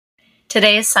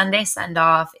Today's Sunday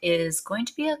send-off is going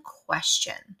to be a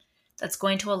question that's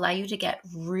going to allow you to get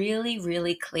really,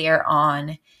 really clear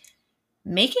on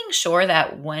making sure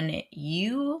that when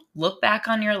you look back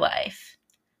on your life,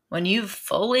 when you've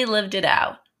fully lived it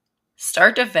out,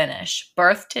 start to finish,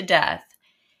 birth to death,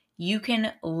 you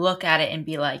can look at it and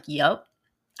be like, yup,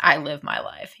 I lived my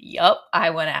life. Yup,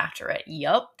 I went after it.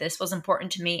 Yup, this was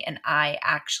important to me and I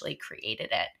actually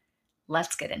created it.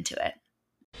 Let's get into it.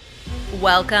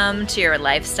 Welcome to your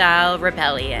Lifestyle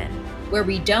Rebellion, where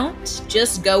we don't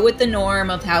just go with the norm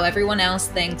of how everyone else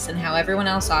thinks and how everyone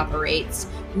else operates.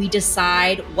 We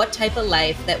decide what type of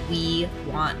life that we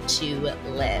want to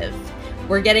live.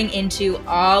 We're getting into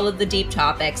all of the deep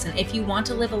topics, and if you want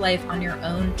to live a life on your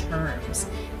own terms,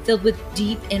 filled with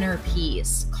deep inner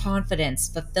peace, confidence,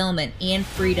 fulfillment, and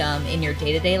freedom in your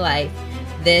day-to-day life,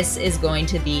 this is going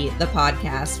to be the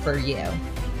podcast for you.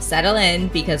 Settle in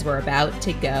because we're about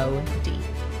to go deep.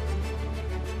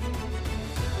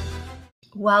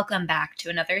 Welcome back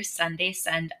to another Sunday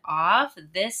Send Off.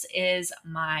 This is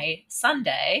my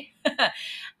Sunday,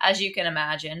 as you can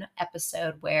imagine,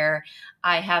 episode where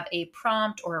I have a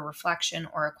prompt or a reflection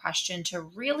or a question to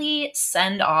really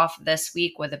send off this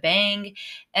week with a bang,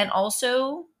 and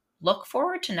also look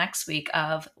forward to next week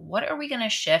of what are we going to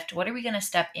shift? What are we going to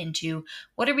step into?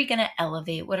 What are we going to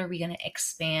elevate? What are we going to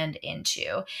expand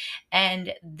into?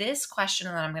 And this question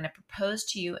that I'm going to propose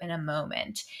to you in a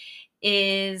moment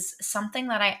is something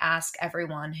that I ask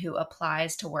everyone who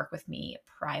applies to work with me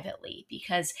privately,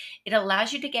 because it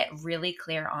allows you to get really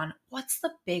clear on what's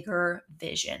the bigger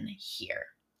vision here.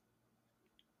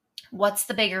 What's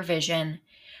the bigger vision?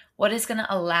 What is going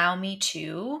to allow me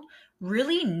to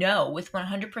really know with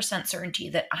 100% certainty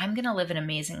that I'm going to live an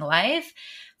amazing life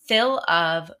full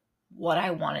of what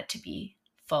I want it to be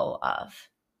full of,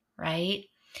 right?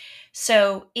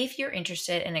 So if you're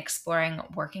interested in exploring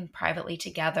working privately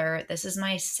together, this is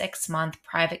my 6-month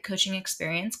private coaching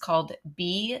experience called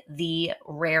Be the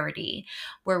Rarity,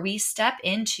 where we step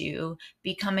into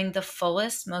becoming the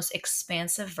fullest, most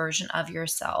expansive version of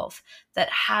yourself that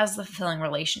has the fulfilling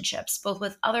relationships, both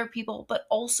with other people, but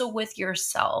also with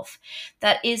yourself,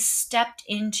 that is stepped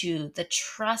into the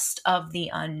trust of the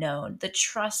unknown, the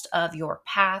trust of your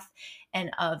path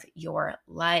and of your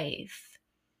life.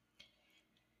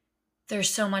 There's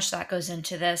so much that goes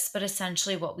into this, but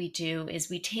essentially what we do is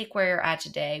we take where you're at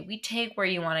today, we take where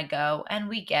you want to go, and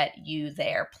we get you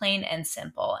there, plain and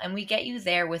simple. And we get you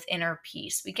there with inner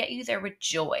peace. We get you there with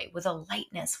joy, with a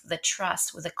lightness, with a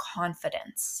trust, with a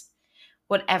confidence.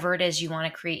 Whatever it is you want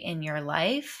to create in your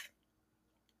life,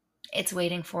 it's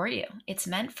waiting for you. It's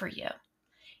meant for you.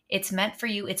 It's meant for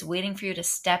you. It's waiting for you to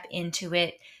step into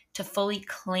it, to fully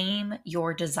claim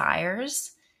your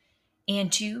desires,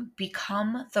 and to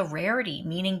become the rarity,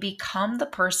 meaning become the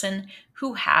person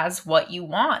who has what you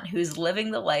want, who's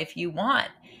living the life you want.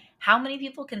 How many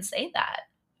people can say that?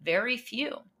 Very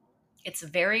few. It's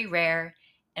very rare,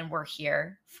 and we're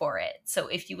here for it. So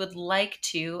if you would like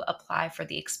to apply for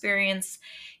the experience,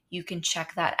 you can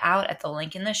check that out at the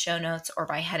link in the show notes or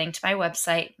by heading to my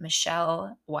website,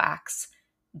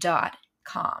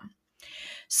 michellewax.com.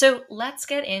 So let's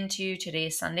get into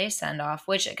today's Sunday send-off,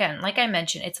 which again, like I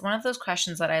mentioned, it's one of those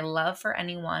questions that I love for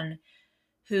anyone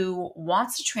who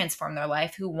wants to transform their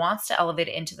life, who wants to elevate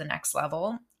it into the next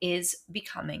level, is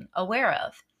becoming aware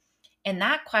of. And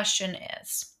that question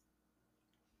is,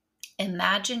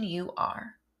 imagine you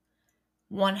are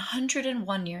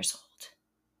 101 years old.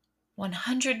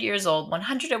 100 years old,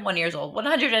 101 years old,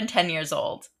 110 years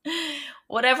old,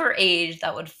 whatever age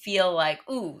that would feel like,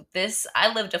 ooh,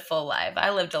 I lived a full life.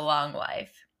 I lived a long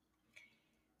life.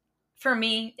 For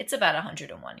me, it's about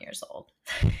 101 years old.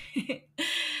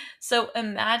 So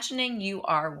imagining you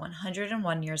are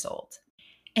 101 years old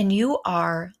and you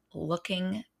are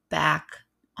looking back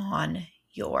on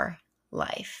your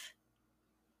life.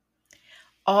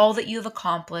 All that you've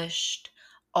accomplished,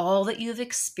 all that you've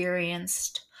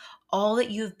experienced, all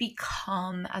that you've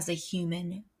become as a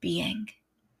human being,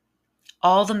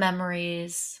 all the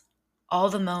memories, all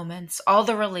the moments, all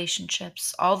the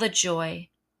relationships, all the joy.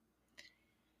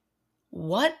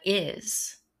 What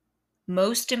is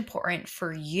most important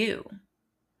for you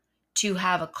to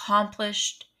have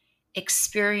accomplished,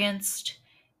 experienced,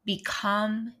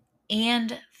 become,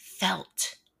 and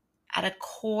felt at a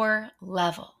core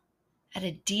level, at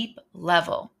a deep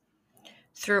level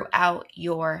throughout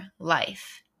your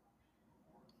life?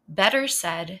 Better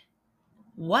said,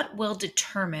 what will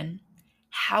determine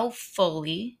how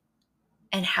fully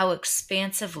and how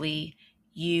expansively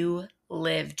you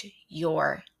lived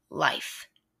your life?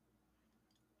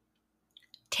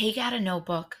 Take out a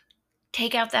notebook.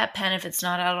 Take out that pen if it's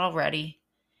not out already.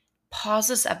 pause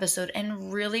this episode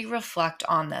and really reflect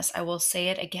on this. I will say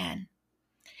it again.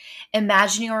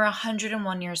 Imagine you are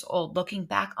 101 years old, looking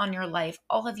back on your life,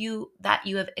 all of you that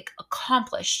you have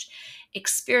accomplished,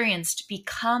 experienced,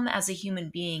 become as a human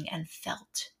being, and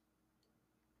felt.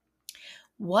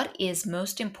 What is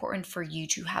most important for you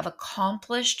to have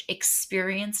accomplished,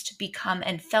 experienced, become,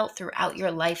 and felt throughout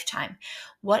your lifetime?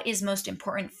 What is most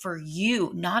important for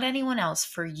you, not anyone else,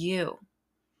 for you?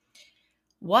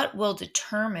 What will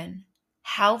determine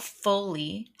how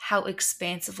fully, how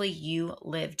expansively you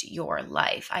lived your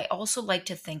life? I also like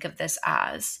to think of this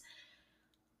as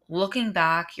looking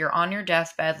back, you're on your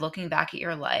deathbed, looking back at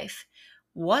your life.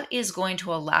 What is going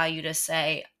to allow you to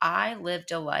say, I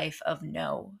lived a life of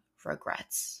no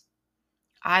regrets?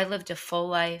 I lived a full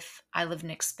life. I lived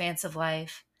an expansive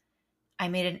life. I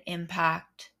made an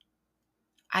impact.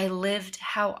 I lived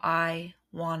how I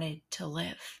wanted to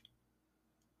live.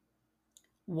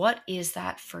 What is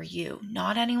that for you?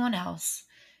 Not anyone else,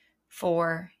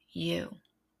 for you.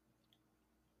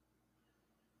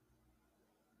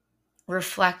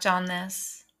 Reflect on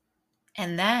this.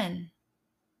 And then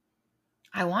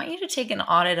I want you to take an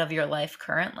audit of your life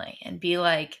currently and be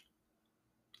like,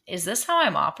 is this how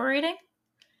I'm operating?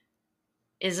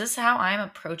 Is this how I'm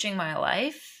approaching my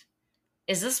life?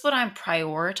 Is this what I'm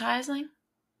prioritizing?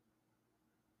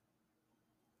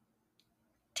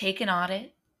 Take an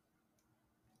audit.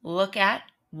 Look at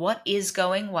what is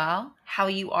going well, how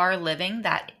you are living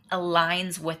that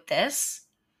aligns with this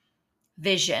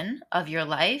vision of your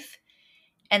life.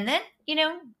 And then,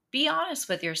 be honest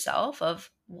with yourself of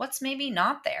what's maybe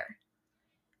not there.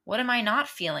 What am I not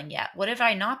feeling yet? What have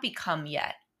I not become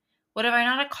yet? What have I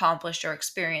not accomplished or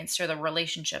experienced, or the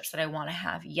relationships that I want to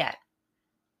have yet?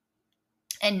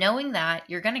 And knowing that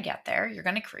you're going to get there, you're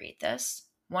going to create this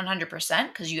 100%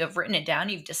 because you have written it down,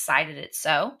 you've decided it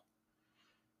so.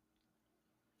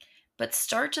 But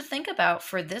start to think about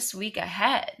for this week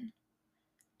ahead,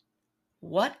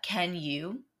 what can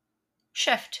you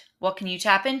shift? What can you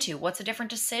tap into? What's a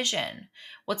different decision?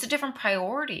 What's a different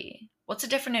priority? What's a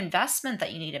different investment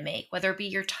that you need to make, whether it be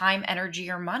your time,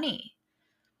 energy, or money?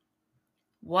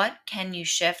 What can you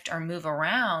shift or move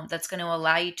around that's going to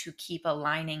allow you to keep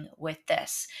aligning with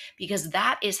this? Because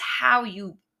that is how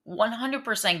you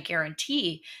 100%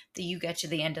 guarantee that you get to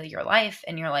the end of your life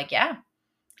and you're like, yeah,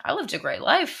 I lived a great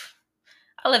life.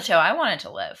 I lived how I wanted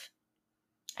to live.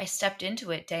 I stepped into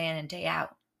it day in and day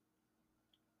out.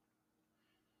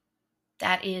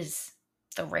 That is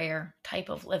the rare type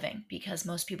of living because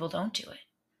most people don't do it.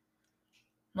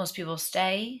 Most people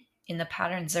stay in the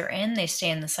patterns they're in. They stay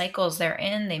in the cycles they're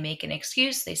in. They make an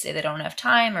excuse. They say they don't have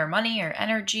time or money or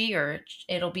energy, or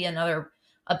it'll be a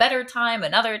better time,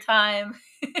 another time.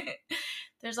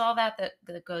 There's all that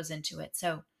goes into it.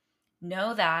 So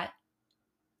know that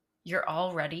you're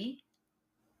already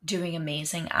doing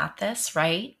amazing at this,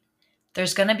 right?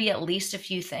 There's going to be at least a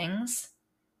few things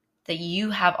that you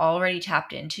have already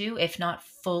tapped into, if not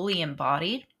fully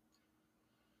embodied.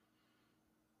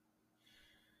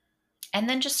 And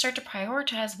then just start to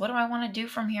prioritize, what do I want to do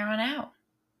from here on out?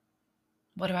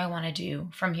 What do I want to do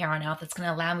from here on out that's going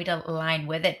to allow me to align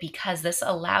with it? Because this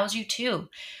allows you to,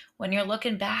 when you're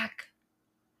looking back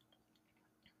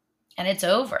and it's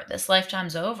over, this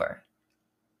lifetime's over.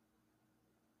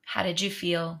 How did you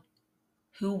feel?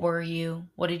 Who were you?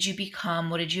 What did you become?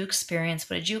 What did you experience?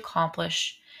 What did you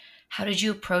accomplish? How did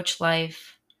you approach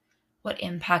life? What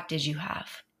impact did you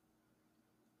have?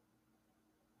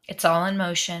 It's all in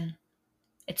motion.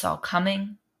 It's all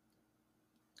coming.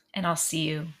 And I'll see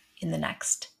you in the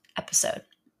next episode.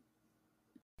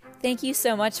 Thank you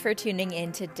so much for tuning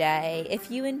in today. If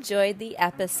you enjoyed the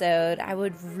episode, I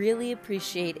would really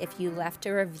appreciate if you left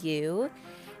a review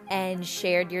and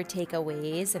shared your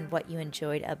takeaways and what you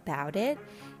enjoyed about it.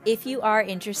 If you are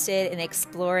interested in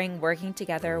exploring working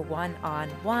together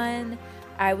one-on-one,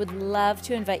 I would love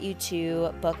to invite you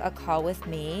to book a call with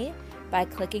me by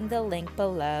clicking the link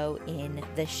below in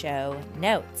the show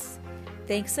notes.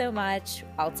 Thanks so much.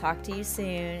 I'll talk to you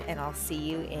soon, and I'll see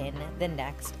you in the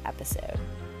next episode.